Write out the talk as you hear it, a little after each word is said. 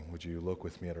would you look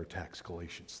with me at our text,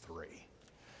 Galatians 3.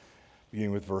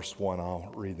 Beginning with verse 1,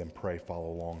 I'll read them, pray,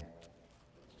 follow along.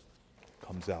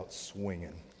 Comes out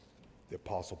swinging. The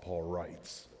Apostle Paul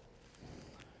writes,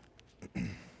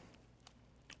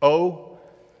 "O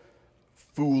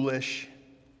foolish,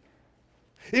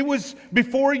 it was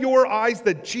before your eyes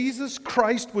that Jesus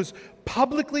Christ was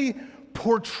publicly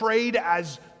portrayed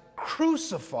as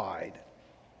crucified."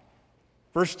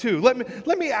 Verse 2,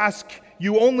 let me ask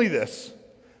you only this.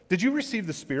 Did you receive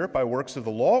the Spirit by works of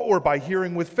the law or by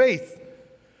hearing with faith?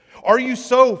 Are you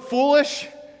so foolish?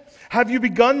 Have you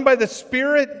begun by the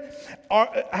Spirit?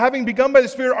 Having begun by the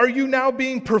Spirit, are you now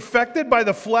being perfected by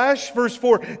the flesh? Verse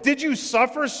 4, did you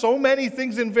suffer so many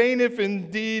things in vain, if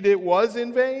indeed it was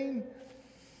in vain?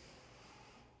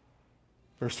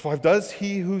 Verse 5, does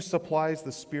he who supplies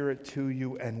the Spirit to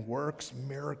you and works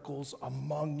miracles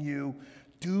among you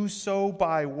do so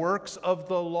by works of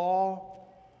the law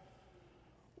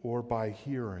or by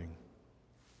hearing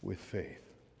with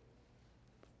faith?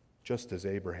 Just as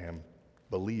Abraham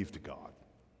believed God,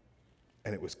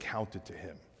 and it was counted to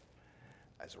him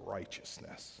as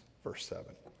righteousness. Verse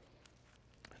 7.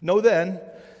 Know then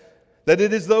that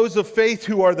it is those of faith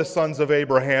who are the sons of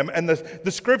Abraham, and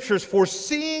the Scriptures,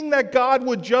 foreseeing that God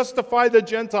would justify the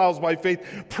Gentiles by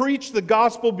faith, preach the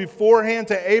gospel beforehand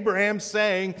to Abraham,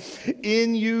 saying,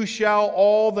 in you shall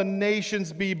all the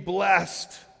nations be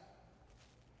blessed.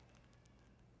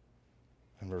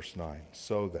 And verse 9,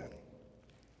 so then,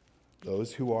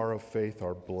 those who are of faith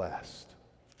are blessed,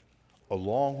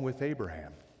 along with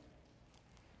Abraham,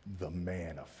 the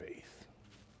man of faith.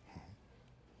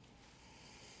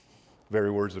 Very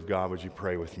words of God, would you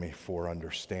pray with me for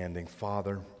understanding?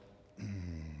 Father,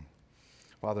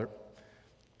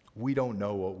 we don't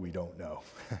know what we don't know.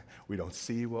 We don't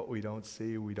see what we don't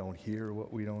see. We don't hear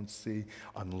what we don't see.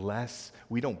 Unless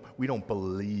we don't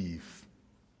believe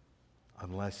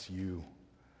unless you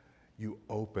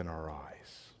open our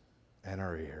eyes and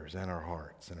our ears and our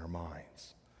hearts and our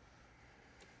minds.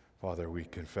 Father, we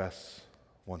confess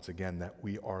once again that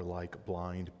we are like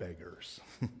blind beggars,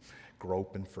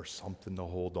 groping for something to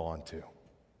hold on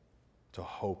to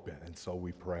hope in. And so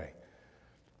we pray,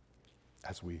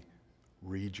 as we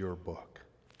read your book,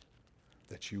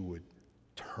 that you would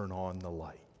turn on the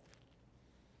light,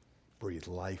 breathe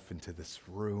life into this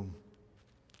room.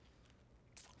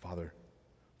 Father,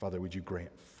 would you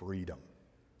grant freedom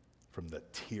from the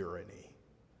tyranny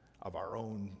of our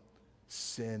own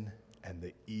sin and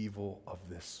the evil of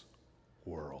this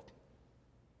world.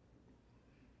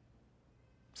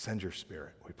 Send your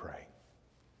Spirit, we pray.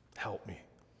 Help me,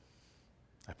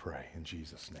 I pray, in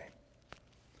Jesus' name.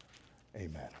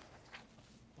 Amen.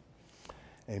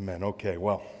 Amen. Okay,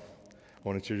 well, I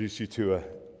want to introduce you to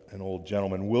an old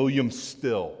gentleman, William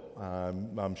Still.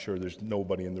 I'm sure there's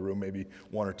nobody in the room, maybe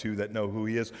one or two, that know who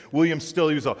he is. William Still,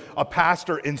 he was a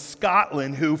pastor in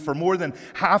Scotland who, for more than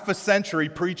half a century,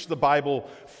 preached the Bible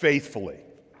faithfully.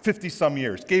 50-some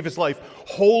years, gave his life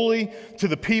wholly to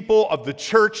the people of the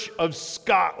Church of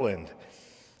Scotland.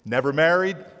 Never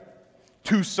married,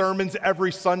 2 sermons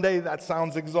every Sunday. That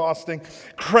sounds exhausting.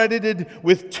 Credited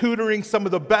with tutoring some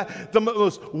of the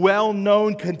most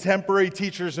well-known contemporary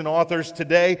teachers and authors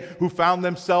today who found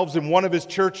themselves in one of his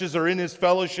churches or in his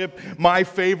fellowship. My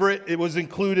favorite, it was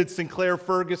included Sinclair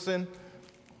Ferguson.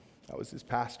 That was his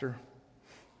pastor.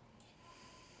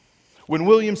 When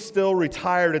William Still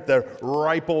retired at the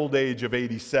ripe old age of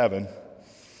 87,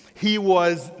 he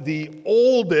was the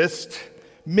oldest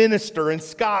minister in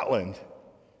Scotland.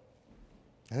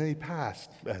 And then he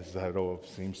passed, as that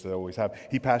seems to always happen.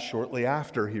 He passed shortly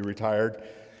after he retired,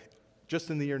 just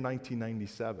in the year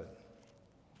 1997.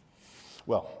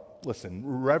 Well, listen,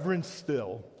 Reverend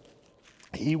Still,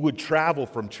 he would travel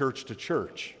from church to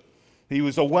church. He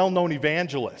was a well-known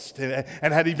evangelist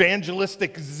and had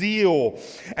evangelistic zeal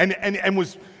and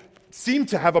seemed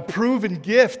to have a proven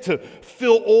gift to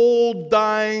fill old,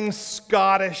 dying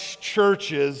Scottish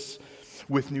churches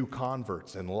with new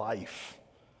converts and life.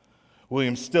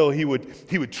 William Still, he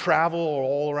would travel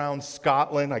all around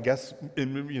Scotland, I guess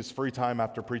in his free time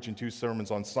after preaching 2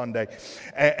 sermons on Sunday,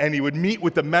 and he would meet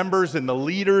with the members and the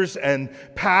leaders and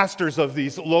pastors of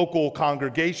these local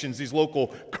congregations, these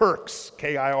local kirks,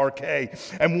 K-I-R-K.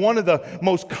 And one of the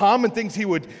most common things he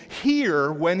would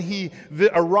hear when he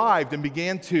arrived and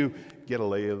began to get a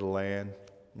lay of the land,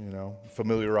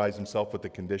 familiarize himself with the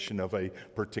condition of a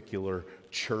particular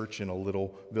church in a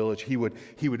little village, he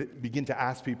would begin to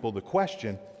ask people the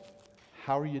question,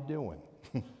 how are you doing?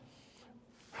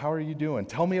 How are you doing?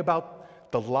 Tell me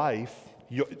about the life,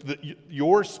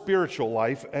 your spiritual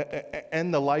life,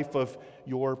 and the life of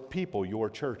your people, your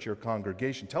church, your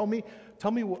congregation. Tell me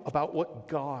about what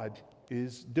God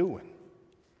is doing.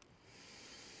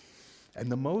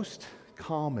 And the most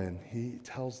common, he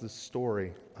tells this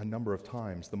story a number of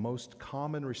times, the most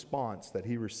common response that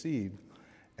he received,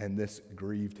 and this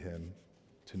grieved him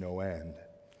to no end.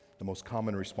 The most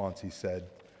common response, he said,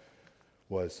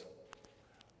 was,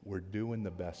 "We're doing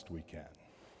the best we can."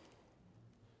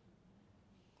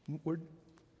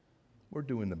 We're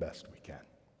doing the best we can.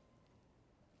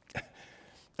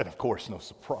 And of course, no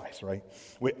surprise, right?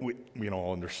 We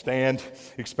don't understand,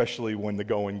 especially when the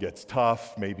going gets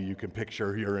tough. Maybe you can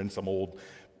picture you're in some old,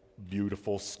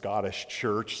 beautiful Scottish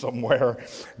church somewhere.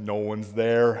 No one's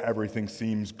there. Everything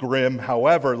seems grim.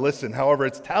 However,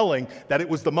 it's telling that it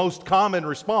was the most common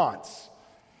response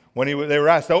when they were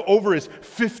asked over his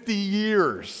 50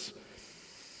 years.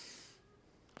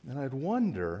 And I'd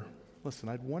wonder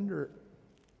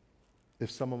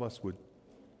if some of us would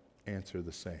answer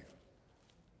the same.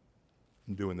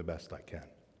 I'm doing the best I can.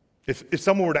 If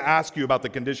someone were to ask you about the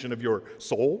condition of your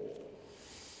soul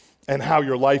and how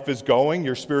your life is going,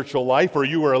 your spiritual life, or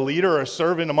you were a leader or a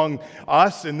servant among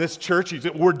us in this church, you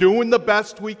say, "We're doing the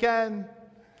best we can.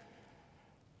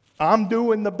 I'm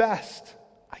doing the best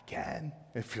I can."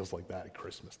 It feels like that at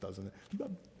Christmas, doesn't it?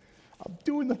 I'm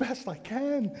doing the best I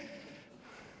can.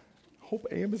 Hope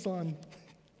Amazon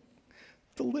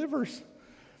delivers.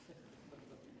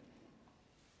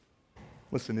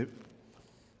 Listen,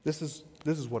 this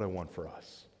is what I want for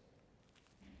us.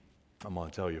 I'm going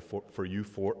to tell you, for you,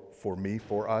 for me,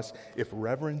 for us, if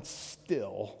Reverend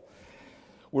Still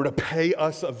were to pay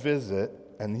us a visit,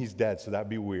 and he's dead, so that'd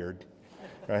be weird,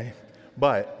 right?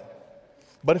 But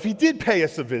if he did pay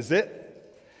us a visit,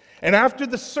 and after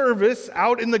the service,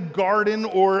 out in the garden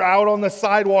or out on the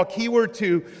sidewalk, he were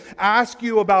to ask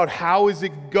you about how is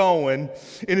it going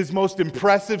in his most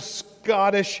impressive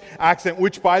Scottish accent,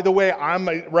 which, by the way, I'm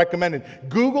recommending.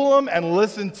 Google him and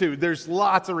listen to. There's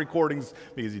lots of recordings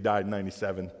because he died in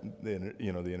 97.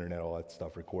 The internet, all that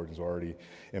stuff, recordings are already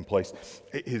in place.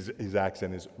 His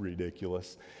accent is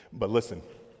ridiculous. But listen,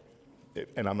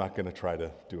 and I'm not going to try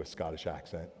to do a Scottish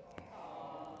accent.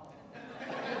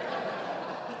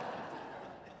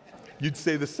 You'd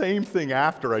say the same thing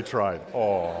after I tried.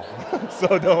 Oh,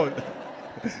 so don't.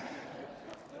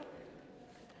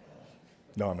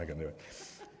 No, I'm not going to do it.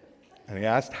 And he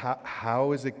asked,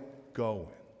 how is it going?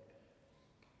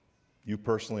 You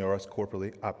personally or us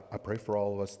corporately, I pray for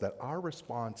all of us that our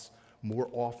response more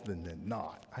often than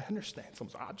not, I understand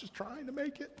someone's, I'm just trying to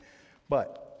make it,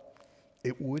 but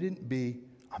it wouldn't be,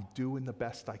 I'm doing the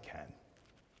best I can,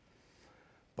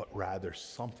 but rather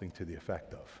something to the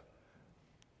effect of,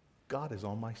 God is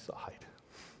on my side.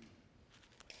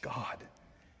 God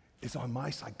is on my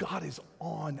side. God is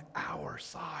on our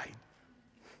side.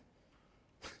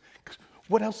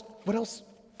 What else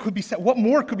could be said? What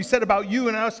more could be said about you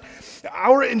and us?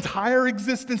 Our entire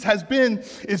existence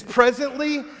is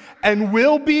presently and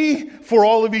will be for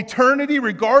all of eternity,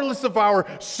 regardless of our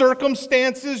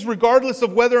circumstances, regardless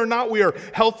of whether or not we are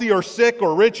healthy or sick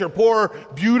or rich or poor,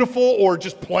 beautiful or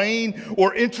just plain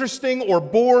or interesting or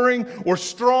boring or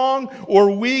strong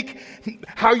or weak.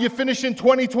 How you finish in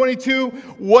 2022,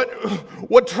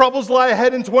 what troubles lie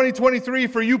ahead in 2023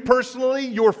 for you personally,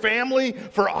 your family,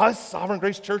 for us, Sovereign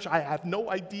Grace Church, I have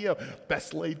no idea.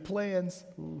 Best laid plans.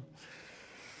 Ooh.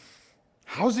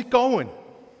 How's it going?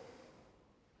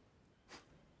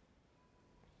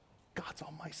 God's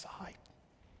on my side.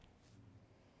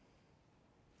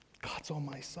 God's on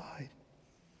my side.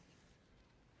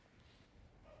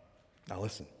 Now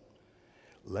listen,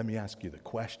 let me ask you the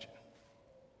question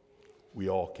we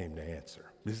all came to answer.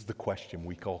 This is the question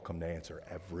we all come to answer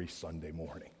every Sunday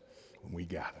morning when we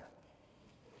gather.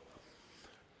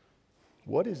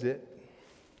 What is it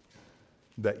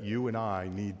that you and I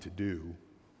need to do?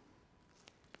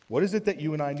 What is it that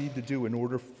you and I need to do in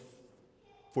order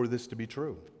for this to be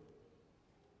true?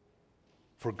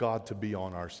 For God to be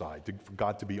on our side, for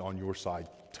God to be on your side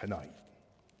tonight.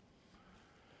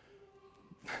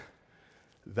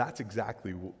 That's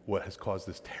exactly what has caused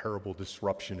this terrible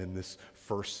disruption in this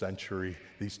first century,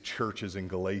 these churches in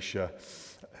Galatia.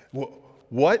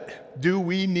 What do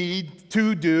we need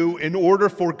to do in order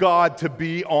for God to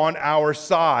be on our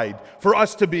side? For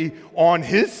us to be on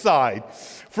His side?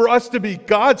 For us to be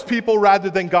God's people rather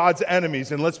than God's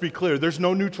enemies? And let's be clear, there's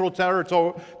no neutral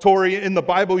territory in the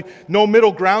Bible, no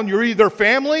middle ground. You're either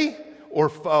family or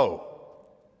foe.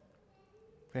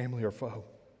 Family or foe.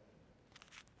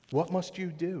 What must you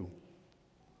do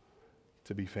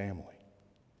to be family?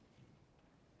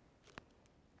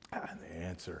 And the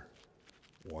answer,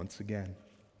 once again,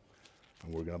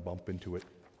 and we're going to bump into it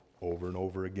over and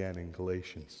over again in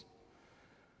Galatians.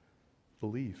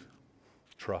 Believe,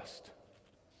 trust,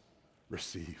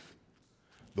 receive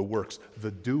the works,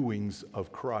 the doings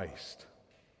of Christ.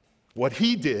 What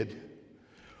he did,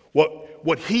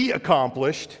 what he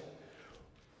accomplished,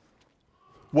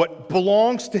 what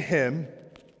belongs to him,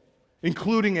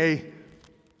 including a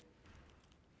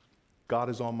God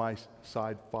is on my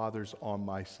side, Father's on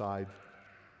my side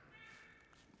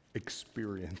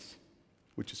experience,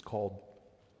 which is called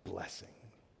blessing.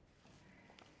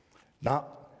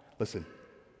 Listen,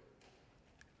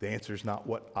 the answer is not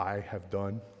what I have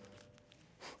done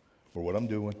or what I'm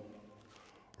doing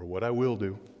or what I will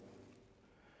do.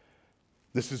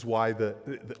 This is why the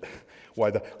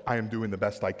I am doing the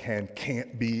best I can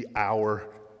can't be our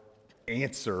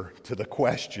answer to the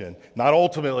question. Not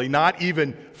ultimately, not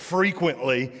even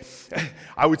frequently.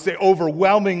 I would say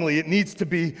overwhelmingly, it needs to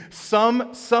be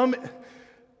some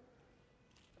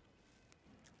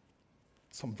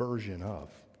version of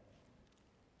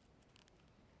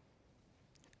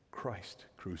Christ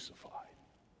crucified.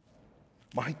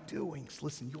 My doings,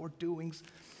 listen, your doings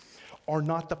are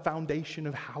not the foundation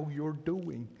of how you're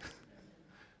doing.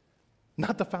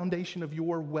 Not the foundation of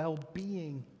your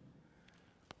well-being.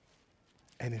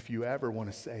 And if you ever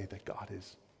want to say that God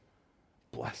is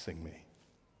blessing me,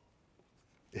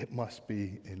 it must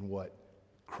be in what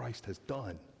Christ has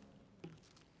done.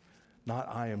 Not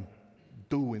I am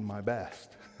doing my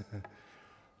best.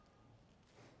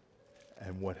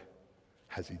 And what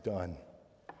has he done?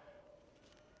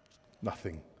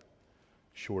 Nothing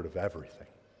short of everything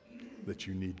that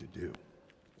you need to do.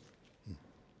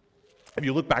 If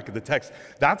you look back at the text,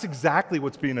 that's exactly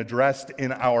what's being addressed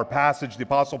in our passage. The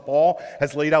Apostle Paul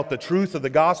has laid out the truth of the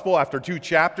gospel after 2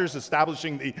 chapters,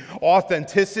 establishing the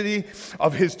authenticity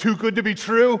of his too good to be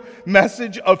true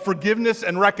message of forgiveness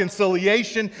and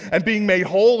reconciliation and being made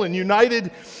whole and united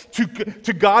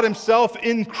to God himself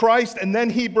in Christ. And then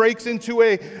he breaks into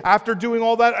after doing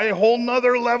all that, a whole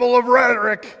nother level of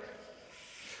rhetoric.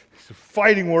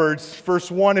 Fighting words. Verse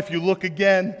 1, if you look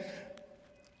again,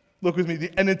 look with me,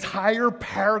 an entire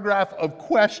paragraph of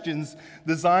questions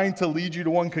designed to lead you to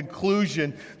one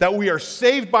conclusion, that we are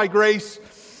saved by grace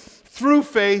through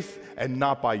faith and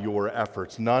not by your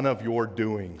efforts. None of your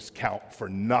doings count for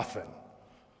nothing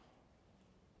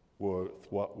with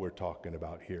what we're talking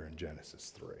about here in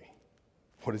Genesis 3.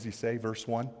 What does he say, verse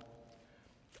 1?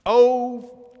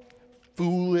 Oh,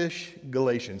 foolish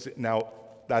Galatians. Now,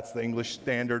 that's the English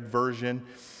Standard Version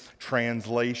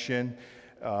translation.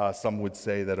 Some would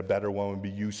say that a better one would be,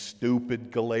 you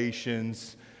stupid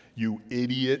Galatians, you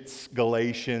idiots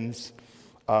Galatians,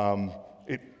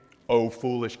 oh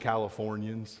foolish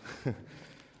Californians.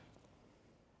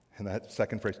 And that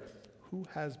second phrase, who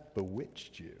has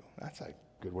bewitched you? That's a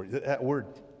good word. That word,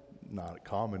 not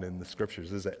common in the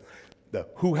scriptures, is it? The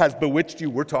who has bewitched you,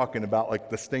 we're talking about like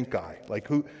the stink eye. Like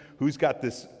who's got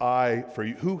this eye for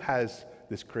you? Who has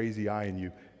this crazy eye in you,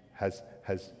 has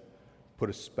put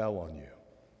a spell on you?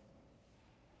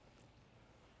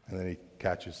 And then he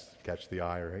catch the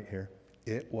eye right here.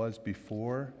 It was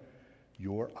before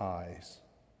your eyes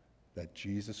that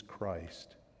Jesus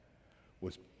Christ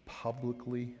was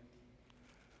publicly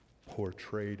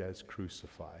portrayed as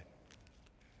crucified.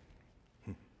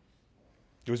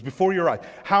 It was before your eyes.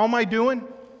 How am I doing?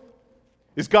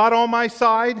 Is God on my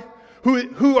side?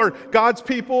 Who are God's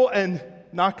people and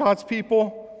not God's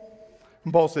people?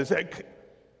 And Paul says, hey,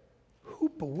 who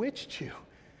bewitched you?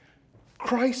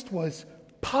 Christ was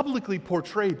publicly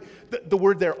portrayed. The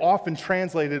word there often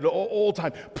translated old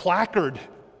time, placard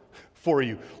for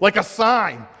you, like a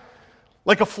sign,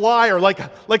 like a flyer, like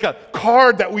a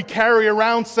card that we carry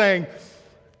around saying,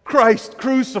 Christ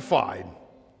crucified.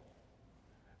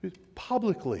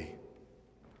 Publicly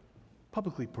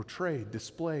portrayed,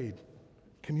 displayed,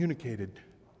 communicated.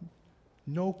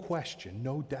 No question,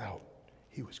 no doubt,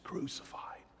 he was crucified.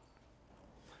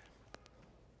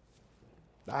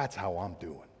 That's how I'm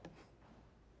doing.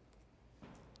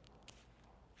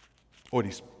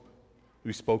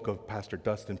 We spoke of Pastor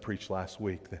Dustin preached last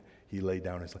week that he laid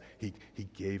down his life. He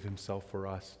gave himself for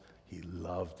us. He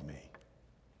loved me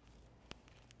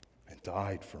and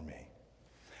died for me.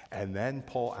 And then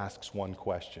Paul asks one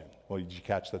question. Well, did you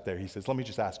catch that there? He says, let me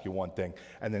just ask you one thing.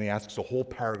 And then he asks a whole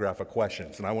paragraph of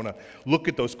questions. And I want to look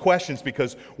at those questions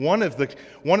because one of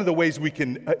the ways we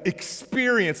can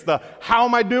experience the how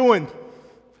am I doing?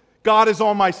 God is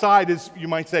on my side is, you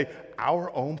might say,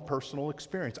 our own personal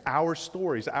experience, our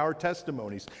stories, our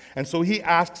testimonies. And so he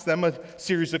asks them a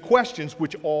series of questions,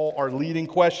 which all are leading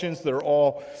questions. They're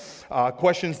all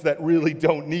questions that really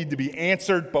don't need to be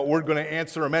answered, but we're going to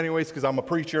answer them anyways because I'm a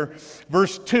preacher.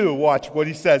 Verse 2, watch what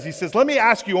he says. He says, let me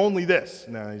ask you only this.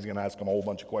 Now he's going to ask them a whole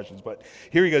bunch of questions, but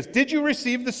here he goes. Did you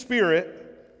receive the Spirit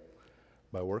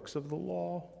by works of the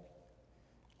law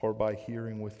or by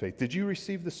hearing with faith? Did you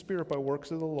receive the Spirit by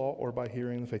works of the law or by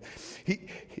hearing with faith?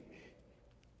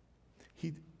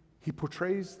 He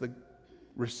portrays the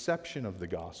reception of the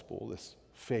gospel, this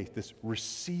faith, this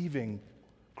receiving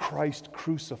Christ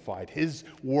crucified, his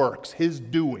works, his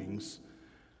doings,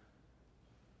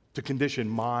 to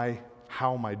condition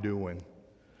how am I doing?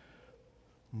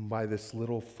 By this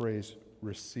little phrase,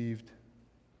 received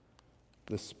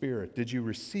the Spirit. Did you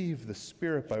receive the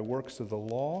Spirit by works of the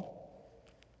law,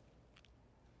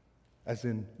 as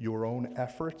in your own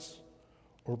efforts,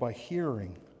 or by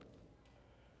hearing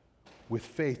with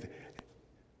faith?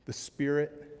 The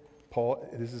Spirit, Paul,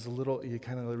 this is a little, you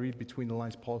kind of read between the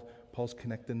lines, Paul's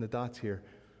connecting the dots here.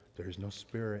 There's no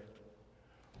Spirit.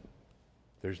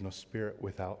 There's no Spirit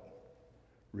without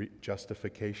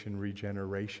justification,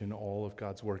 regeneration, all of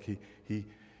God's work.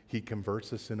 He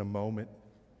converts us in a moment,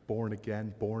 born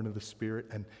again, born of the Spirit,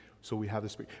 and so we have the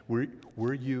Spirit.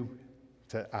 Were you,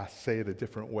 to say it a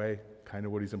different way, kind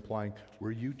of what he's implying,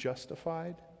 were you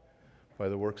justified by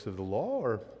the works of the law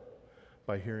or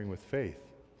by hearing with faith?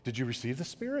 Did you receive the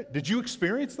Spirit? Did you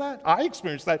experience that? I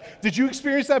experienced that. Did you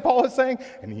experience that, Paul is saying?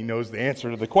 And he knows the answer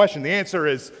to the question. The answer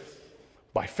is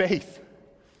by faith.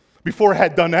 Before I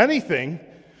had done anything,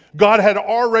 God had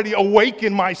already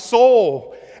awakened my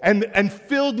soul and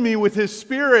filled me with his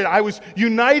Spirit. I was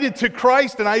united to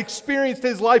Christ and I experienced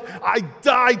his life. I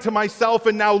died to myself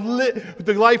and now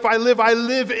the life I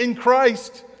live in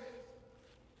Christ.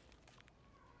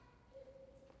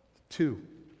 2,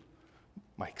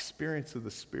 my experience of the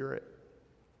Spirit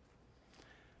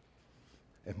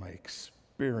and my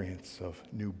experience of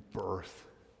new birth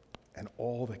and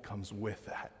all that comes with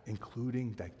that,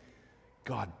 including that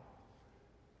God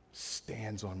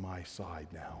stands on my side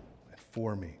now and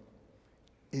for me,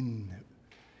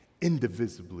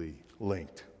 indivisibly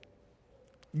linked.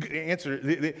 Answer,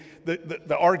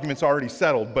 the argument's already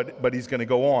settled, but he's going to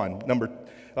go on.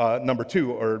 Number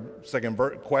 2, or second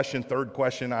question, third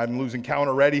question, I'm losing count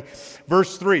already.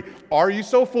 Verse 3, are you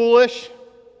so foolish?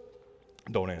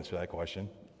 Don't answer that question.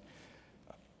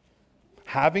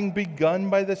 Having begun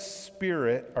by the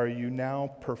Spirit, are you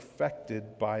now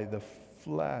perfected by the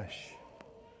flesh?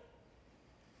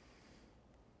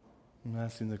 I'm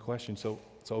asking the question, so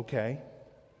it's okay.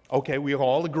 Okay, we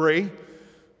all agree.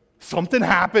 Something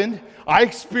happened. I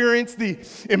experienced the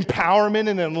empowerment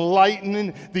and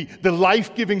enlightenment, the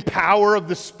life-giving power of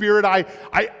the Spirit. I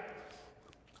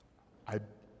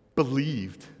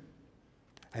believed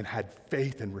and had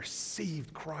faith and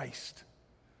received Christ.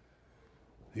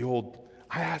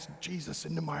 I asked Jesus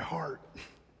into my heart.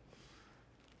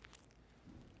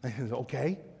 And he said,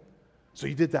 okay, so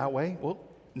you did that way. Well,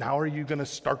 now are you going to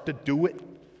start to do it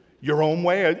your own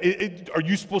way? Are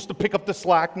you supposed to pick up the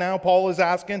slack now, Paul is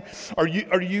asking? Are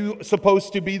you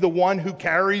supposed to be the one who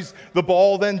carries the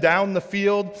ball then down the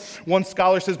field? One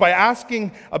scholar says, by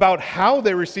asking about how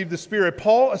they received the Spirit,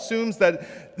 Paul assumes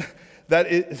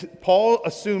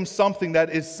something that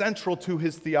is central to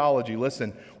his theology.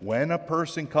 Listen, when a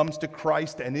person comes to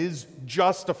Christ and is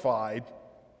justified,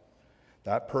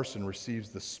 that person receives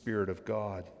the Spirit of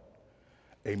God,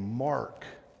 a mark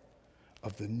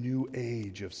of the new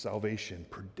age of salvation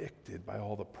predicted by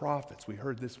all the prophets. We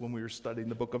heard this when we were studying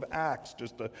the book of Acts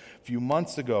just a few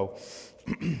months ago.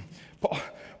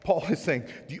 Paul is saying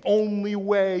the only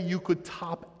way you could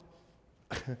top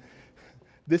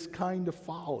this kind of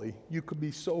folly, you could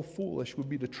be so foolish, would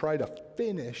be to try to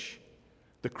finish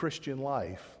the Christian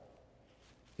life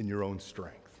in your own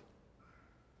strength.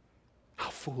 How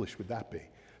foolish would that be?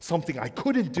 Something I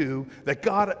couldn't do that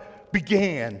God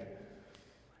began.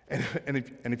 And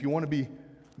if you want to be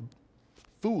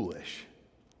foolish,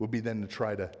 would be then to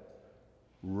try to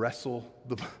wrestle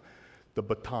the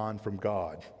baton from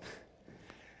God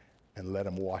and let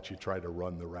him watch you try to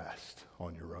run the rest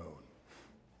on your own.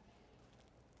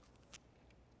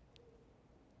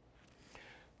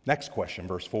 Next question,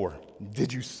 verse 4.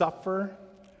 Did you suffer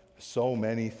so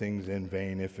many things in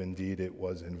vain, if indeed it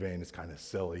was in vain? It's kind of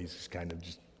silly. He's just kind of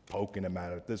just poking him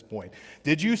at this point.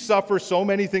 Did you suffer so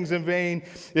many things in vain,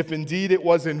 if indeed it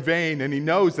was in vain? And he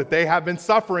knows that they have been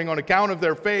suffering on account of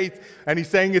their faith, and he's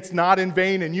saying it's not in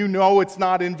vain, and you know it's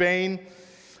not in vain.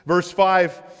 Verse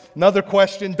 5, another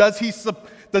question. Does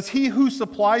Does he who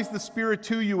supplies the Spirit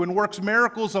to you and works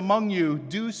miracles among you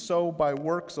do so by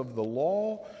works of the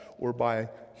law or by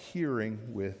hearing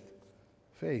with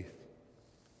faith?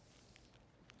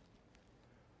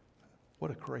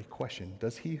 What a great question.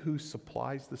 Does he who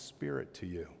supplies the Spirit to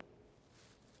you,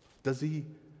 does he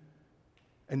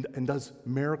and does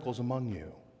miracles among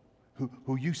you,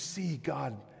 who you see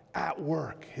God at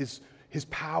work, his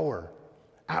power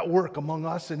at work among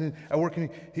us and at work in,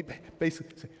 he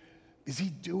basically, is he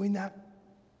doing that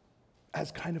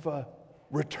as kind of a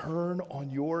return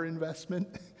on your investment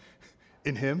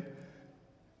in him?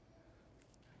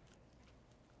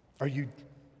 Are you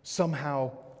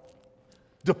somehow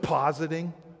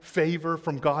depositing favor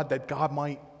from God that God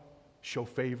might show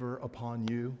favor upon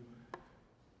you?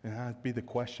 And that'd be the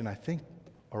question I think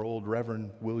our old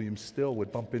Reverend William Still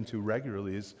would bump into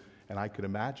regularly is, and I could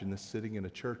imagine this sitting in a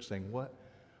church saying,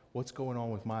 what's going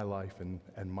on with my life and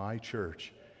my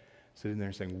church? Sitting there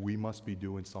and saying, we must be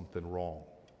doing something wrong.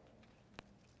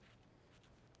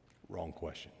 Wrong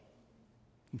question.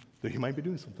 You might be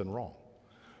doing something wrong.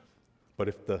 But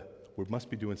if we must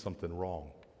be doing something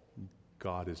wrong,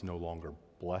 God is no longer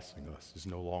blessing us, is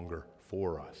no longer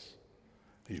for us.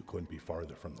 You couldn't be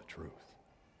farther from the truth.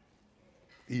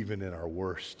 Even in our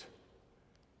worst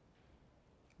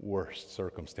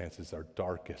circumstances, our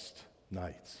darkest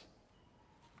nights.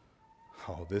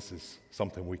 Oh, this is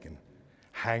something we can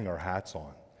hang our hats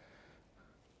on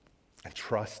and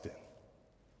trust in.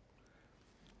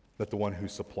 That the one who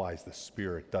supplies the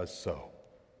Spirit does so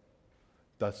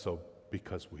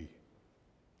because we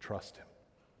trust him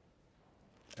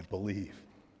and believe.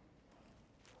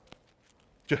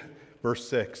 Verse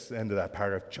 6, end of that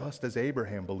paragraph, just as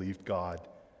Abraham believed God,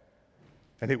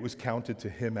 and it was counted to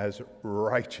him as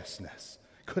righteousness.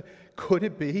 Could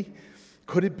it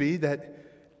be that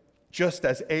just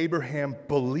as Abraham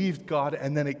believed God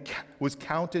and then it was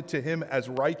counted to him as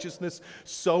righteousness,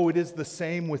 so it is the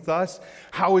same with us?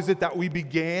 How is it that we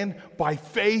began? By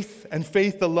faith and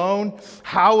faith alone.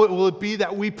 How will it be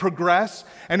that we progress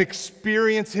and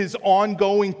experience his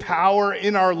ongoing power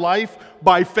in our life?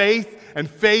 By faith and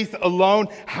faith alone.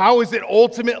 How is it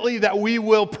ultimately that we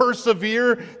will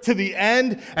persevere to the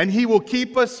end and he will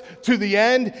keep us to the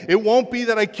end? It won't be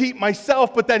that I keep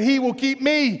myself, but that he will keep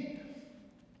me.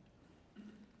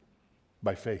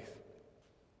 By faith.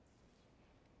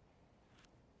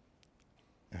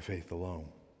 And faith alone.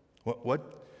 What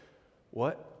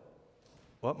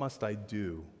must I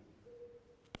do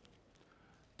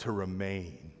to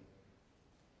remain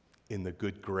in the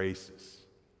good graces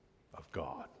of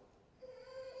God?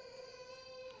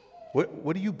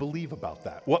 What do you believe about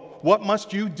that? What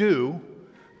must you do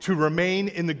to remain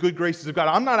in the good graces of God?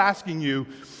 I'm not asking you,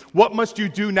 what must you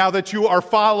do now that you are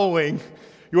following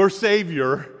your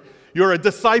Savior? You're a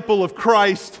disciple of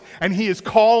Christ, and he is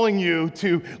calling you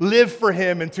to live for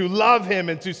him and to love him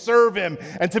and to serve him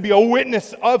and to be a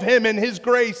witness of him and his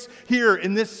grace here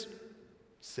in this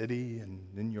city and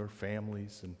in your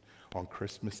families and on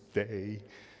Christmas Day.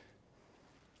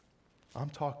 I'm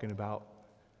talking about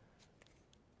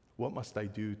what must I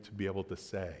do to be able to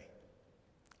say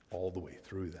all the way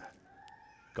through that,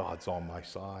 God's on my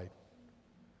side.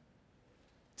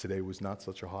 Today was not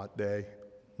such a hot day.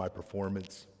 My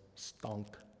performance stunk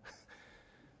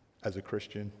as a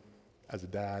Christian, as a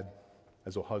dad,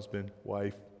 as a husband,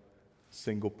 wife,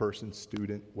 single person,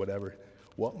 student, whatever.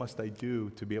 What must I do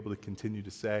to be able to continue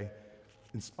to say,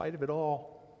 in spite of it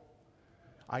all,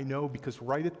 I know because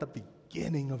right at the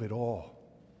beginning of it all,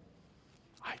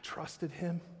 I trusted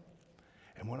him.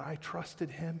 And when I trusted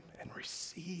him and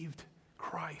received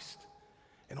Christ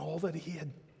and all that he had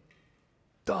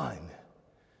done,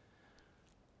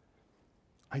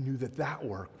 I knew that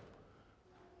work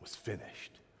was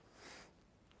finished.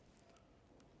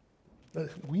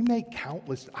 We make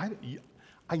countless, I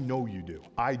know you do,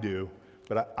 I do,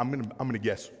 but I'm gonna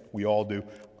guess we all do.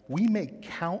 We make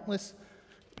countless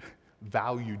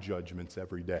value judgments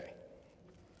every day.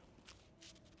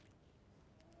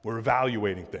 We're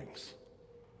evaluating things.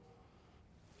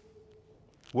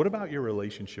 What about your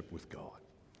relationship with God?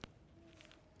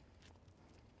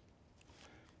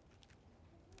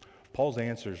 Paul's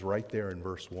answer is right there in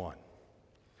verse 1.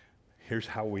 Here's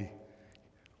how we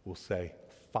will say,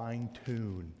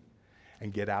 fine-tune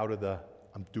and get out of the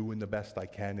I'm doing the best I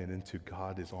can and into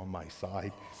God is on my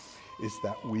side, is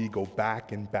that we go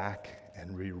back and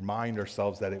remind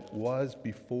ourselves that it was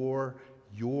before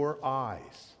your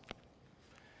eyes.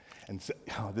 And so,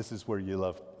 this is where you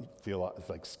love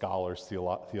like scholars,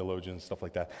 theologians, stuff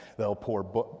like that. They'll pour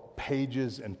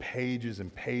pages and pages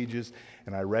and pages,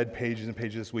 and I read pages and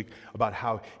pages this week about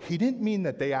how he didn't mean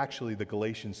that the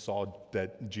Galatians saw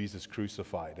that Jesus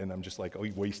crucified. And I'm just like,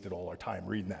 we wasted all our time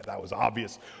reading that. That was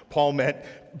obvious. Paul meant,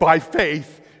 by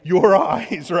faith, your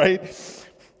eyes, right?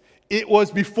 It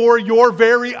was before your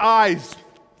very eyes.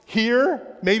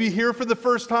 Here, maybe here for the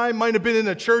first time, might have been in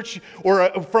a church or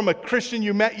from a Christian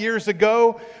you met years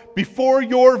ago. Before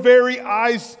your very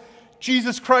eyes,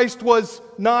 Jesus Christ was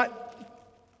not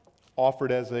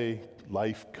offered as a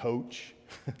life coach,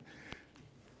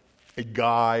 a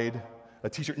guide, a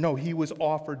teacher. No, he was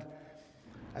offered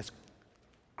as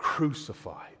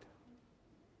crucified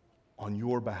on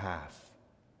your behalf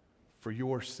for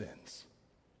your sins,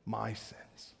 my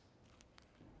sins,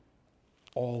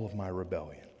 all of my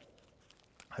rebellion.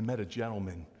 I met a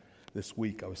gentleman this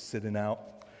week. I was sitting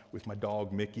out with my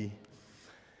dog, Mickey,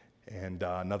 and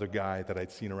another guy that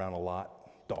I'd seen around a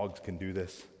lot. Dogs can do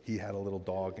this. He had a little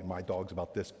dog, and my dog's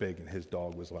about this big, and his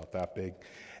dog was about that big.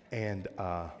 And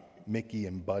Mickey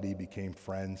and Buddy became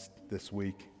friends this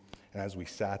week. And as we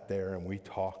sat there and we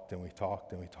talked and we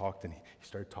talked and we talked, and he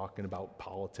started talking about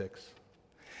politics.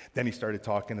 Then he started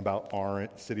talking about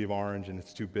City of Orange, and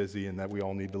it's too busy, and that we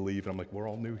all need to leave. And I'm like, we're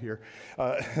all new here.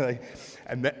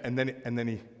 And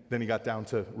then he got down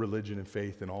to religion and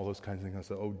faith and all those kinds of things. I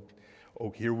said,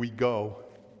 oh, here we go.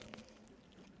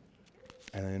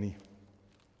 And then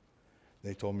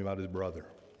they told me about his brother,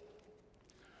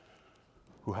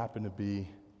 who happened to be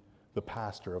the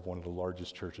pastor of one of the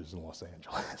largest churches in Los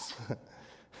Angeles,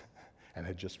 and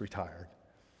had just retired,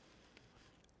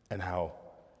 and how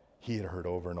he had heard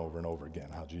over and over and over again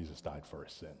how Jesus died for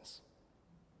his sins.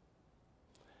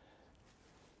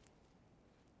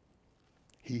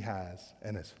 He has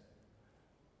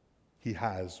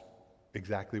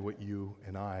exactly what you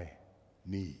and I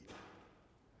need.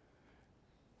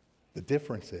 The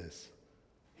difference is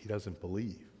he doesn't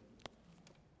believe.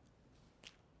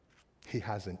 He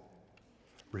hasn't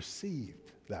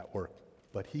received that work,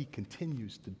 but he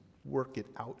continues to work it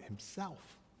out himself.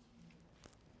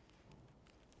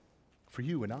 For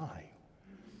you and I,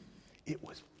 it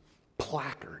was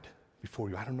placard before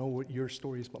you. I don't know what your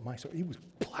story is, but my story, it was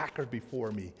placard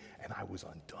before me, and I was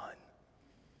undone.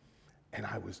 And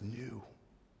I was new.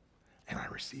 And I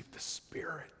received the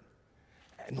Spirit.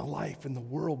 And the life and the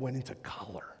world went into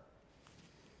color.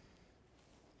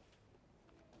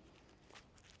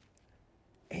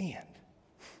 And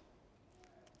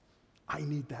I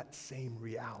need that same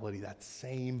reality, that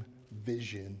same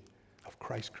vision of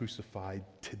Christ crucified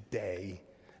today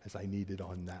as I needed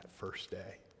on that first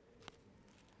day.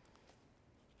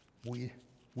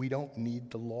 We don't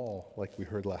need the law like we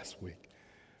heard last week.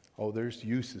 Oh, there's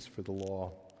uses for the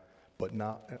law, but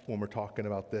not when we're talking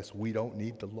about this. We don't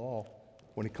need the law.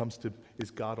 When it comes to, is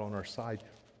God on our side?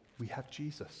 We have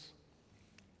Jesus.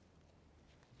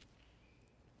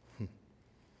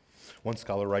 One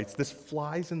scholar writes, this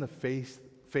flies in the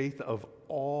faith of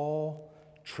all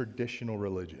traditional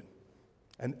religion.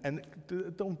 And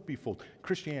don't be fooled.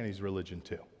 Christianity's religion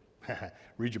too.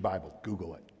 Read your Bible,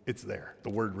 Google it. It's there.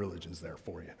 The word religion's there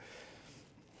for you.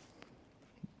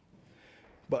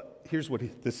 But here's what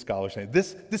this scholar saying.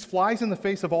 This flies in the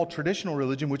face of all traditional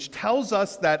religion, which tells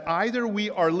us that either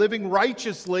we are living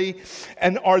righteously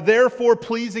and are therefore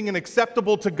pleasing and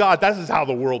acceptable to God. This is how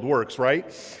the world works,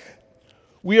 right?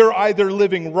 We are either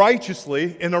living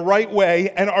righteously in the right way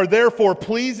and are therefore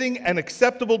pleasing and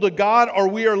acceptable to God, or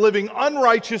we are living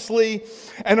unrighteously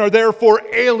and are therefore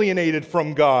alienated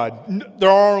from God. There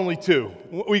are only two.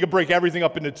 We could break everything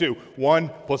up into two.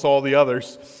 One plus all the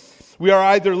others. We are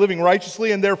either living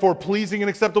righteously and therefore pleasing and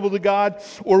acceptable to God,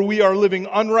 or we are living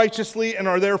unrighteously and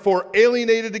are therefore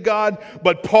alienated to God.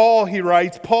 But Paul, he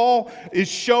writes, Paul is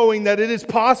showing that it is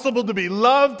possible to be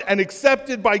loved and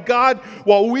accepted by God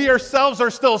while we ourselves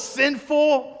are still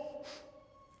sinful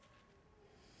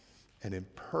and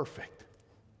imperfect.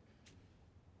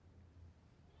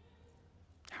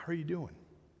 How are you doing?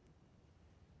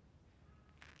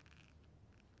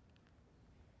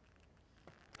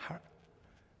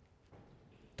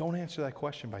 Don't answer that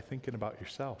question by thinking about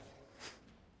yourself.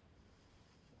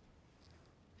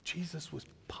 Jesus was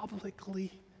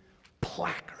publicly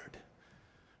placard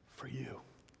for you.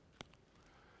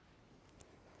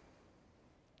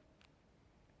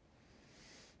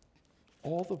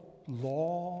 All the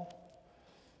law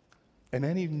and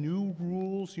any new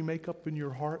rules you make up in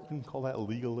your heart, we can call that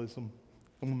legalism.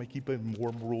 I'm going to keep more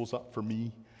rules up for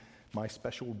me, my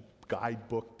special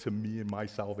guidebook to me and my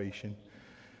salvation.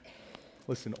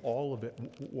 Listen, all of it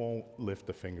won't lift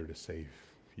a finger to save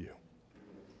you.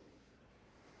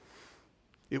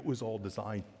 It was all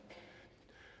designed.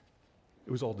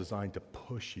 It was all designed to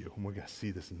push you. And we're going to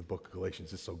see this in the book of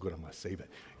Galatians. It's so good, I'm going to save it.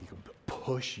 He can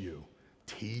push you,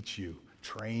 teach you,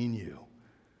 train you,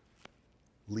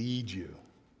 lead you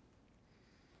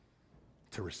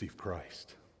to receive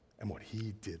Christ and what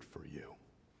he did for you.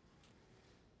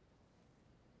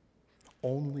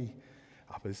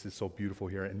 This is so beautiful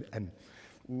here.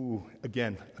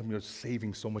 Again, I'm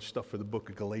saving so much stuff for the book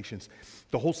of Galatians.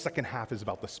 The whole second half is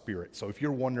about the Spirit. So if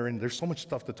you're wondering, there's so much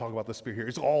stuff to talk about the Spirit here.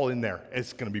 It's all in there.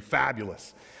 It's going to be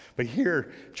fabulous. But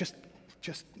here, just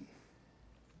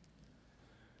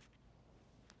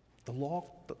the law.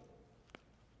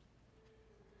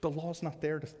 The law's not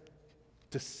there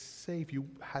to save you.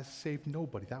 Has saved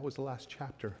nobody. That was the last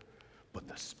chapter. But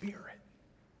the Spirit,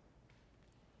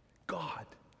 God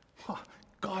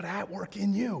at work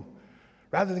in you.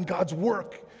 Rather than God's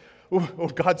work or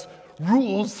God's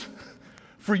rules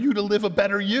for you to live a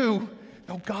better you.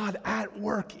 No, God at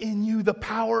work in you, the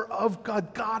power of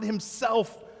God, God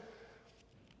himself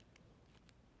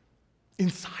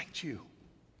inside you,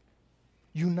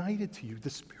 united to you, the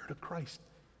Spirit of Christ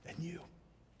and you.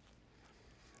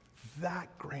 That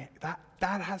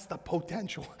has the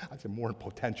potential, I said more than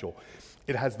potential,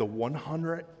 it has the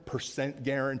 100%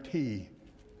 guarantee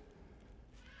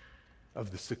of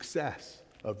the success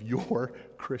of your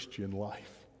Christian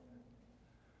life.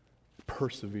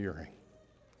 Persevering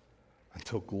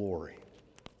until glory.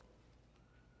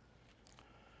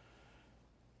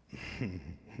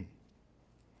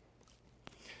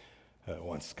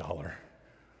 One scholar,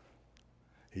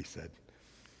 he said,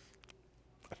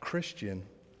 a Christian,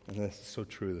 and this is so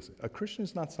true, a Christian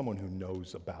is not someone who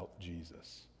knows about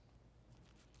Jesus,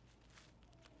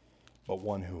 but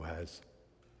one who has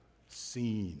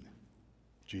seen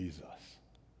Jesus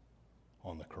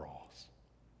on the cross.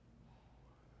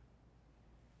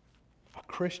 A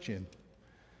Christian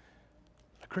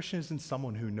isn't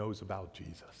someone who knows about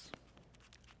Jesus.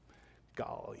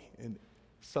 Golly, in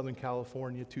Southern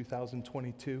California,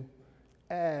 2022,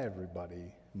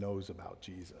 everybody knows about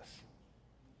Jesus.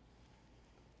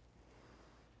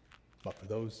 But for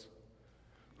those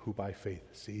who by faith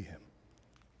see him,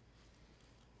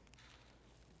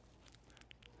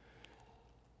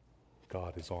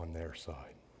 God is on their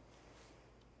side.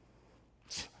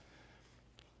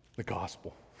 The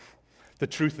gospel. The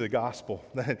truth of the gospel.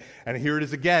 And here it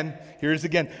is again.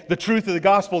 The truth of the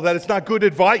gospel that it's not good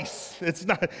advice. It's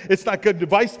not good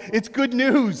advice. It's good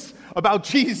news about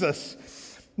Jesus.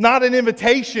 Not an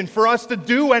invitation for us to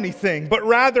do anything, but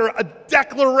rather a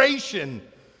declaration,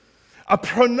 a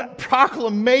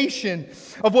proclamation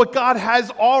of what God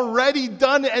has already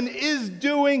done and is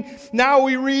doing. Now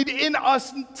we read in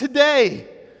us today.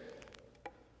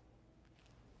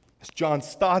 As John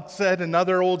Stott said,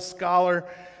 another old scholar,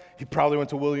 he probably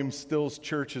went to William Still's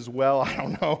church as well, I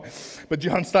don't know. But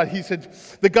John Stott, he said,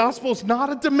 the gospel is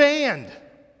not a demand.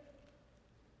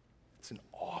 It's an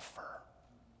offer.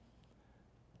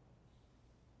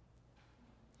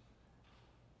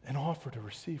 An offer to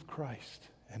receive Christ.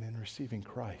 And in receiving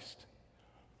Christ,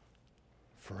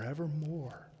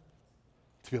 forevermore,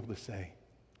 to be able to say,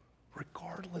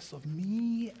 regardless of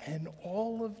me and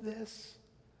all of this,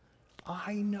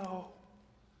 I know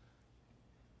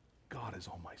God is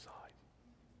on my side.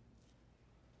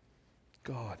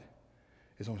 God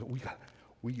is on my side.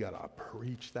 We got to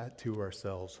preach that to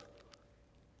ourselves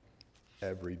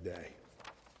every day.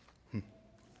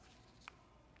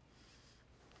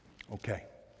 Okay.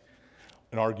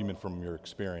 An argument from your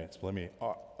experience. Let me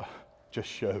just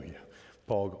show you.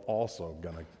 Paul also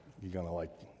you're gonna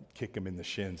like kick him in the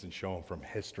shins and show him from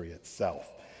history itself.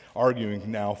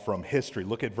 Arguing now from history.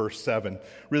 Look at verse 7.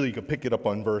 Really, you can pick it up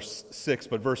on verse 6,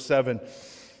 but verse 7.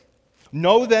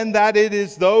 Know then that it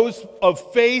is those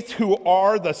of faith who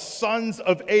are the sons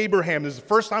of Abraham. This is the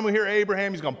first time we hear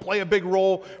Abraham. He's going to play a big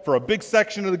role for a big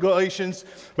section of the Galatians.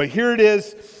 But here it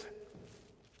is.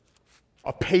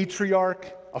 A patriarch,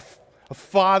 a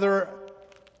father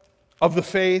of the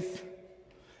faith.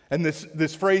 And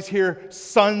this phrase here,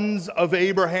 sons of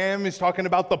Abraham, is talking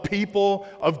about the people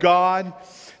of God.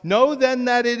 Know then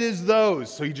that it is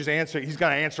those. So he's going to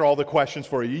answer all the questions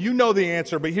for you. You know the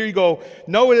answer, but here you go.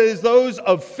 Know it is those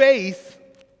of faith,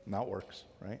 not works,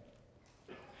 right?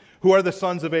 Who are the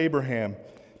sons of Abraham.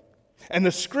 And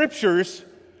the scriptures,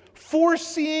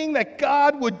 foreseeing that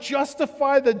God would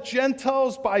justify the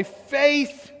Gentiles by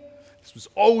faith. This was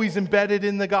always embedded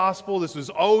in the gospel. This was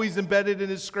always embedded in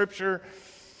his scripture.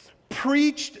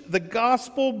 preached the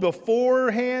gospel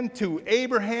beforehand to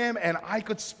Abraham, and I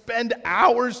could spend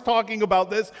hours talking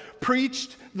about this.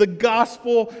 Preached the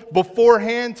gospel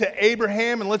beforehand to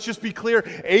Abraham, and let's just be clear,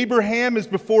 Abraham is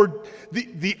before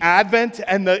the advent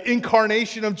and the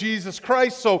incarnation of Jesus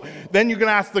Christ. So then you're going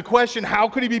to ask the question, how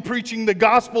could he be preaching the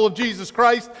gospel of Jesus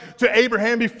Christ to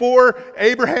Abraham before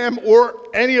Abraham or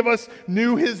any of us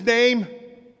knew his name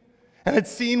and had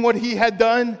seen what he had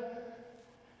done?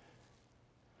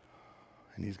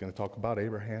 And he's going to talk about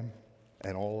Abraham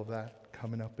and all of that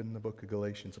coming up in the book of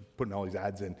Galatians. I'm putting all these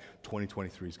ads in.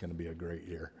 2023 is going to be a great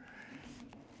year.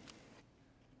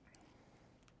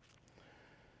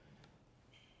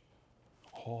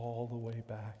 All the way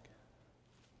back,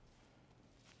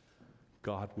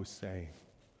 God was saying,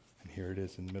 and here it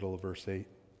is in the middle of verse 8,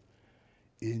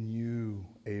 in you,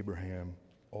 Abraham,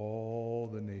 all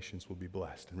the nations will be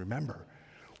blessed. And remember,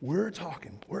 we're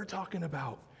talking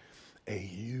about a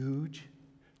huge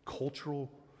cultural,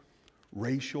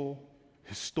 racial,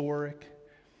 historic,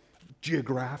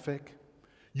 geographic,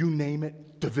 you name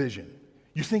it, division.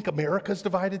 You think America's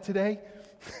divided today?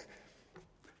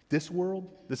 This world,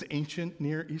 this ancient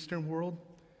Near Eastern world,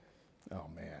 oh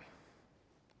man,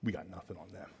 we got nothing on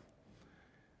them.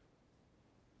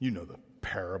 You know the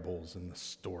parables and the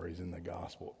stories in the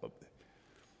gospel.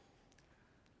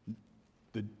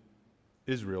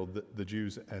 Israel, the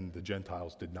Jews and the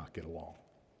Gentiles did not get along.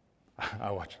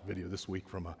 I watched a video this week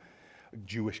from a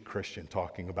Jewish Christian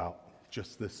talking about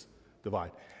just this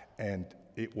divide. And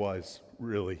it was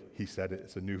really, he said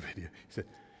it's a new video. He said,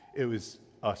 it was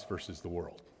us versus the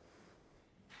world.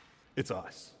 It's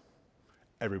us.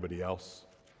 Everybody else,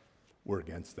 we're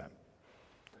against them.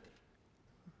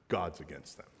 God's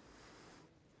against them.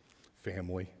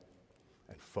 Family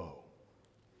and foe.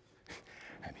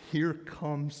 And here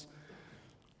comes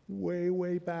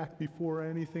way back before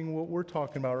anything what we're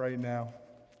talking about right now.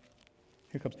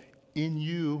 Here comes, in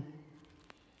you,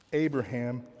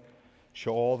 Abraham,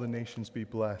 shall all the nations be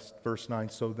blessed. Verse 9,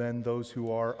 so then those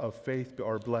who are of faith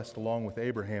are blessed along with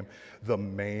Abraham, the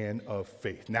man of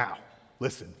faith. Now,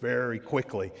 listen very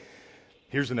quickly.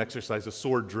 Here's an exercise, a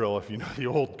sword drill, if you know the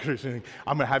old Christian.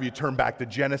 I'm going to have you turn back to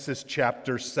Genesis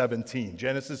chapter 17.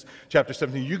 Genesis chapter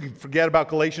 17. You can forget about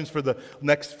Galatians for the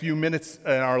next few minutes,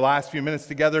 our last few minutes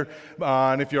together.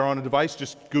 And if you're on a device,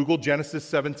 just Google Genesis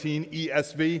 17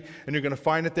 ESV, and you're going to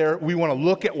find it there. We want to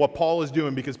look at what Paul is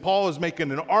doing because Paul is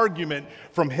making an argument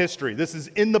from history. This is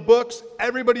in the books.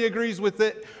 Everybody agrees with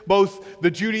it. Both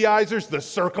the Judaizers, the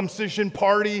circumcision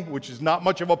party, which is not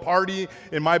much of a party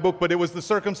in my book, but it was the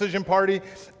circumcision party,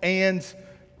 and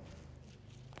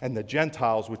the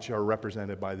Gentiles, which are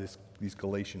represented by these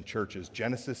Galatian churches.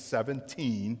 Genesis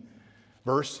 17,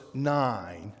 verse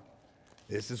 9.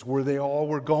 This is where they all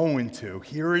were going to.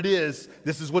 Here it is.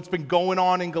 This is what's been going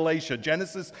on in Galatia.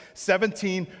 Genesis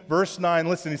 17, verse 9.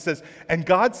 Listen, he says, and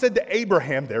God said to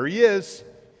Abraham, there he is,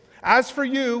 as for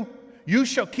you, you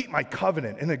shall keep my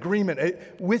covenant, an agreement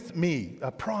with me,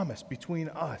 a promise between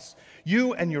us.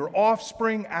 You and your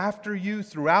offspring after you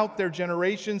throughout their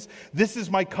generations. This is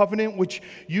my covenant which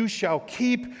you shall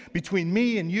keep between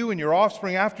me and you and your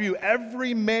offspring after you.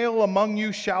 Every male among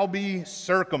you shall be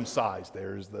circumcised.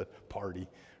 There's the party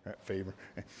favor.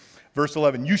 Verse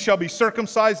 11, you shall be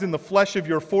circumcised in the flesh of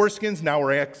your foreskins. Now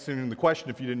we're answering the question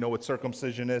if you didn't know what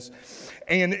circumcision is.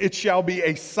 And it shall be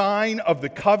a sign of the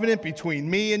covenant between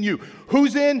me and you.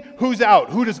 Who's in? Who's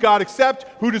out? Who does God accept?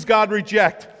 Who does God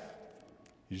reject?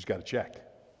 You just got to check,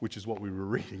 which is what we were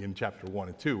reading in chapter 1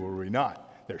 and 2, were we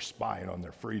not? They're spying on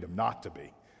their freedom not to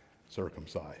be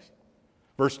circumcised.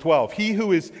 Verse 12, he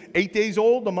who is 8 days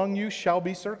old among you shall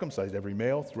be circumcised, every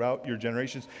male throughout your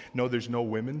generations. No, there's no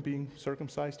women being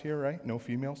circumcised here, right? No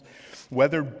females.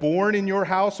 Whether born in your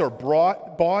house or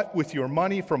bought with your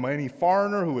money from any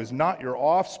foreigner who is not your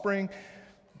offspring.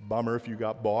 Bummer if you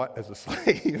got bought as a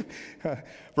slave.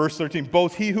 Verse 13,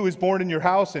 both he who is born in your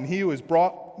house and he who is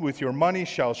brought with your money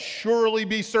shall surely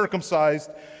be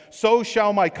circumcised. So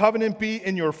shall my covenant be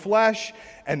in your flesh,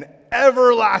 an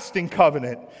everlasting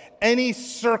covenant. Any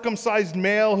circumcised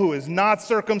male who is not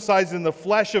circumcised in the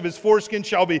flesh of his foreskin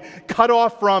shall be cut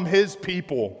off from his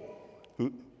people.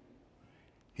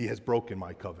 He has broken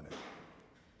my covenant.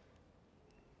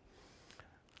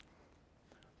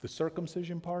 The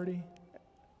circumcision party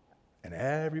and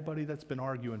everybody that's been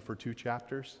arguing for 2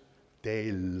 chapters,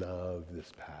 they love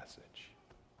this passage.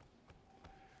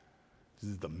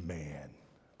 This is the man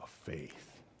of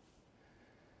faith.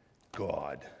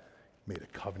 God made a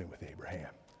covenant with Abraham.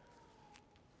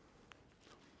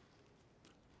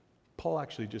 Paul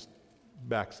actually just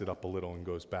backs it up a little and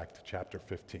goes back to chapter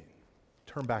 15.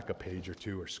 Turn back a page or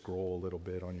two or scroll a little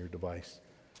bit on your device.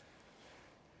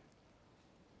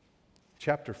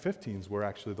 Chapter 15 is where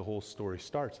actually the whole story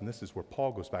starts, and this is where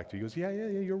Paul goes back to. He goes, yeah,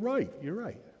 you're right.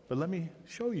 But let me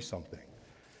show you something.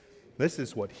 This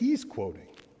is what he's quoting.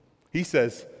 He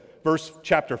says,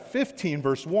 chapter 15,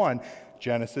 verse 1,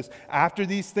 Genesis, after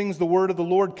these things the word of the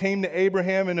Lord came to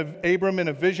Abram in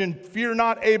a vision. Fear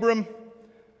not, Abram.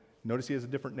 Notice he has a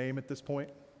different name at this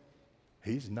point.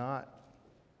 He's not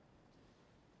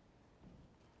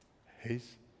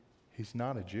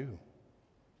a Jew.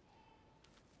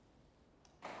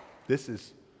 This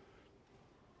is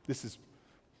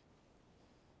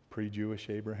pre-Jewish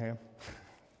Abraham,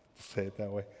 to say it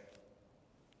that way.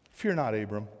 Fear not,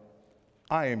 Abram.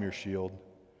 I am your shield.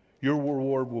 Your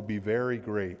reward will be very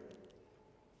great.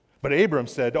 But Abram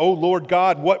said, O Lord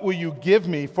God, what will you give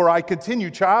me? For I continue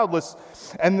childless,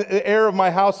 and the heir of my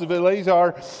house of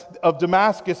Eleazar of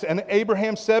Damascus. And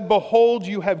Abraham said, Behold,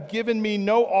 you have given me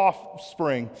no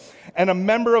offspring, and a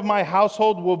member of my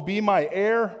household will be my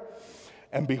heir.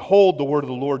 And behold, the word of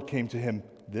the Lord came to him,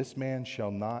 This man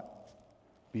shall not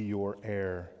be your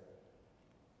heir.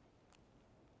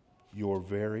 Your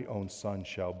very own son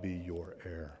shall be your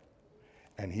heir.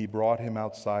 And he brought him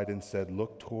outside and said,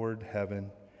 Look toward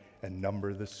heaven and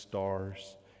number the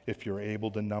stars, if you're able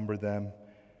to number them.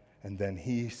 And then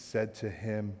he said to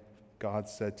him, God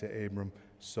said to Abram,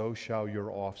 So shall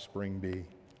your offspring be.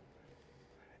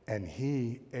 And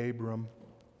he, Abram,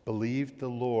 believed the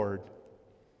Lord,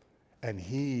 and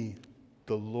he,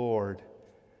 the Lord,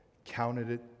 counted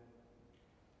it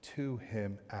to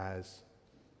him as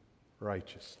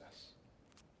righteousness.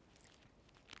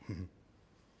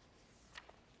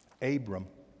 Abram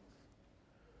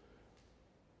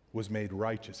was made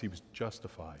righteous. He was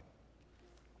justified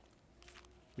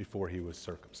before he was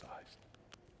circumcised.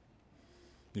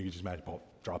 You can just imagine Paul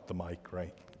dropped the mic,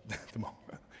 right?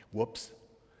 Whoops.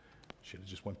 Should have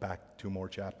just went back 2 more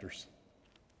chapters.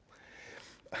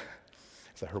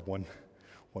 As I heard one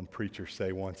preacher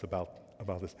say once about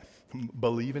this.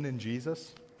 Believing in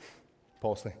Jesus,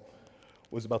 Paul saying,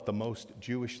 was about the most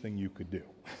Jewish thing you could do.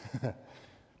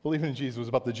 Believing in Jesus was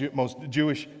about the most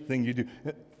Jewish thing you do.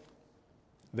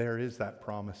 There is that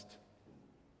promised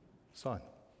son.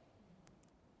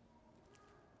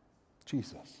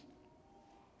 Jesus.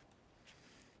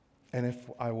 And if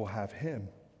I will have him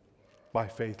by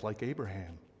faith like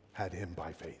Abraham had him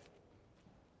by faith,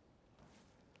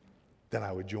 then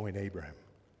I would join Abraham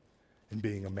in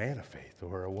being a man of faith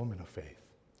or a woman of faith,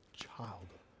 child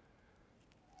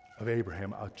of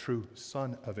Abraham, a true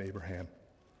son of Abraham,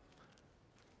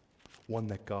 one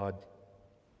that God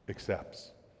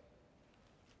accepts.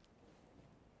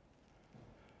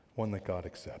 One that God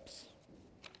accepts.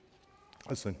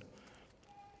 Listen,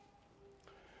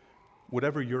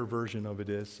 whatever your version of it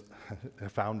is, the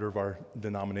founder of our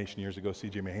denomination years ago,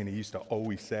 C.J. Mahaney, used to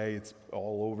always say, it's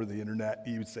all over the internet,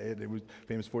 he would say it, was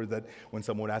famous for it, that when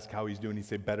someone would ask how he's doing, he'd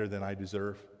say, better than I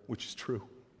deserve, which is true.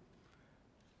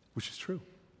 Which is true.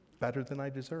 Better than I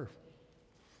deserve.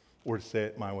 Or to say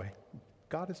it my way,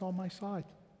 God is on my side.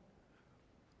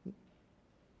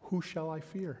 Who shall I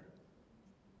fear?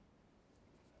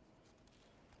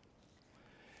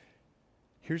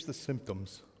 Here's the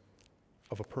symptoms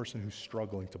of a person who's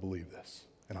struggling to believe this.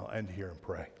 And I'll end here and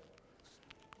pray.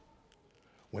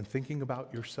 When thinking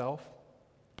about yourself,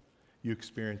 you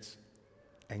experience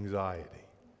anxiety.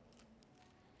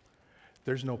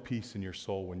 There's no peace in your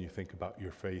soul when you think about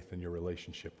your faith and your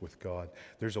relationship with God.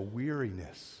 There's a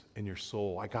weariness in your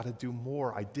soul. I got to do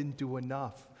more. I didn't do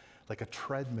enough. Like a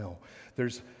treadmill.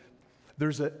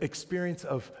 There's an experience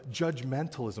of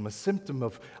judgmentalism, a symptom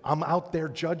of I'm out there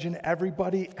judging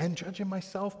everybody and judging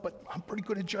myself, but I'm pretty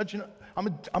good at judging. I'm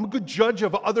a good judge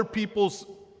of other people's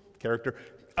character,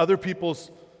 other people's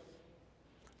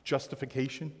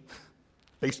justification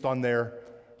based on their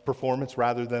performance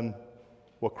rather than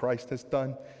what Christ has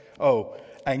done. Oh,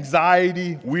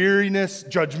 anxiety, weariness,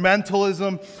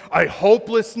 judgmentalism, a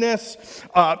hopelessness,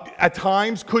 at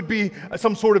times could be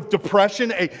some sort of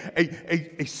depression,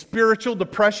 a spiritual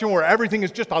depression where everything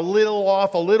is just a little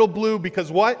off, a little blue,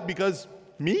 because what? Because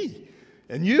me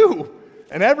and you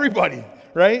and everybody,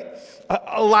 right?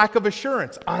 A lack of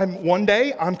assurance. One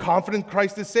day, I'm confident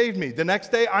Christ has saved me. The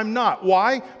next day, I'm not.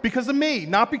 Why? Because of me.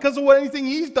 Not because of anything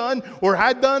he's done or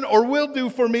had done or will do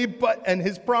for me, and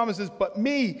his promises, but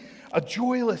me. A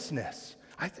joylessness.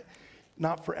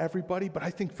 Not for everybody, but I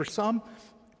think for some,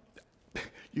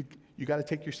 you got to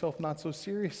take yourself not so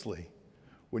seriously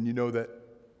when you know that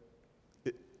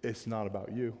it's not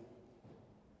about you.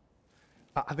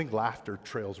 I think laughter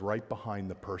trails right behind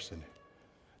the person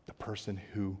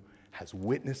who has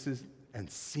witnesses and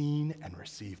seen and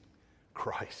received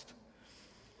Christ.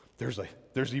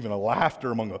 There's even a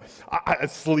laughter among a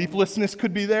sleeplessness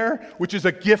could be there, which is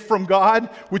a gift from God,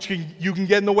 you can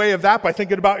get in the way of that by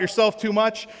thinking about yourself too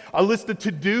much. A list of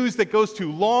to-dos that goes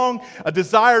too long, a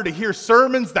desire to hear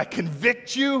sermons that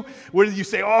convict you, where you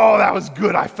say, oh, that was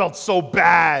good, I felt so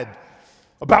bad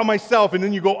about myself, and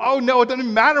then you go, oh no, it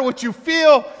doesn't matter what you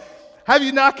feel. Have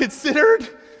you not considered?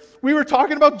 We were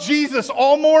talking about Jesus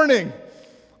all morning,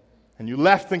 and you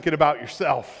left thinking about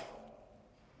yourself.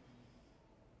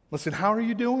 Listen, how are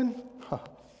you doing?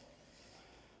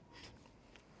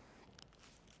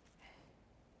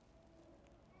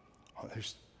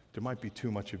 There might be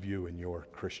too much of you in your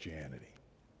Christianity.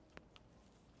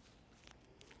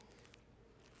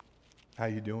 How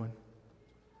you doing?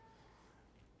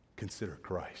 Consider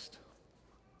Christ.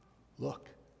 Look,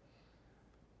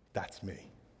 that's me.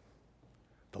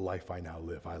 The life I now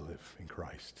live, I live in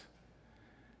Christ.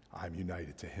 I'm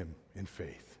united to him in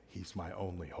faith. He's my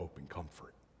only hope and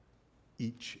comfort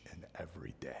each and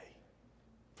every day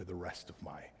for the rest of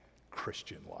my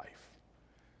Christian life.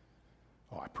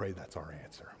 Oh, I pray that's our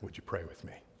answer. Would you pray with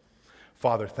me?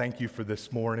 Father, thank you for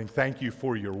this morning. Thank you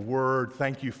for your word.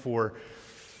 Thank you for,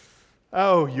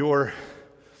 your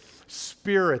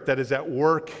Spirit that is at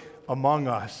work among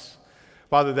us.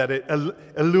 Father, that it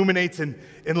illuminates and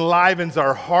enlivens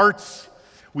our hearts.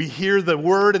 We hear the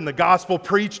word and the gospel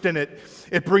preached, and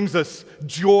it brings us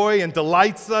joy and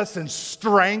delights us and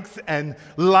strength and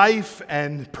life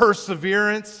and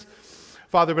perseverance.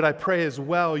 Father, but I pray as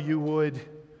well you would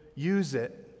use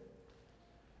it.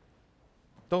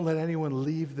 Don't let anyone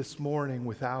leave this morning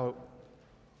without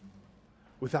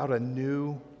a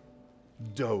new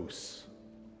dose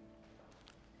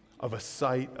of a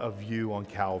sight of you on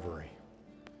Calvary.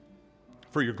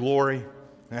 For your glory,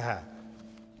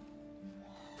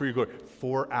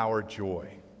 for our joy,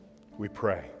 we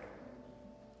pray.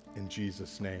 In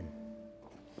Jesus' name,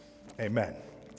 amen.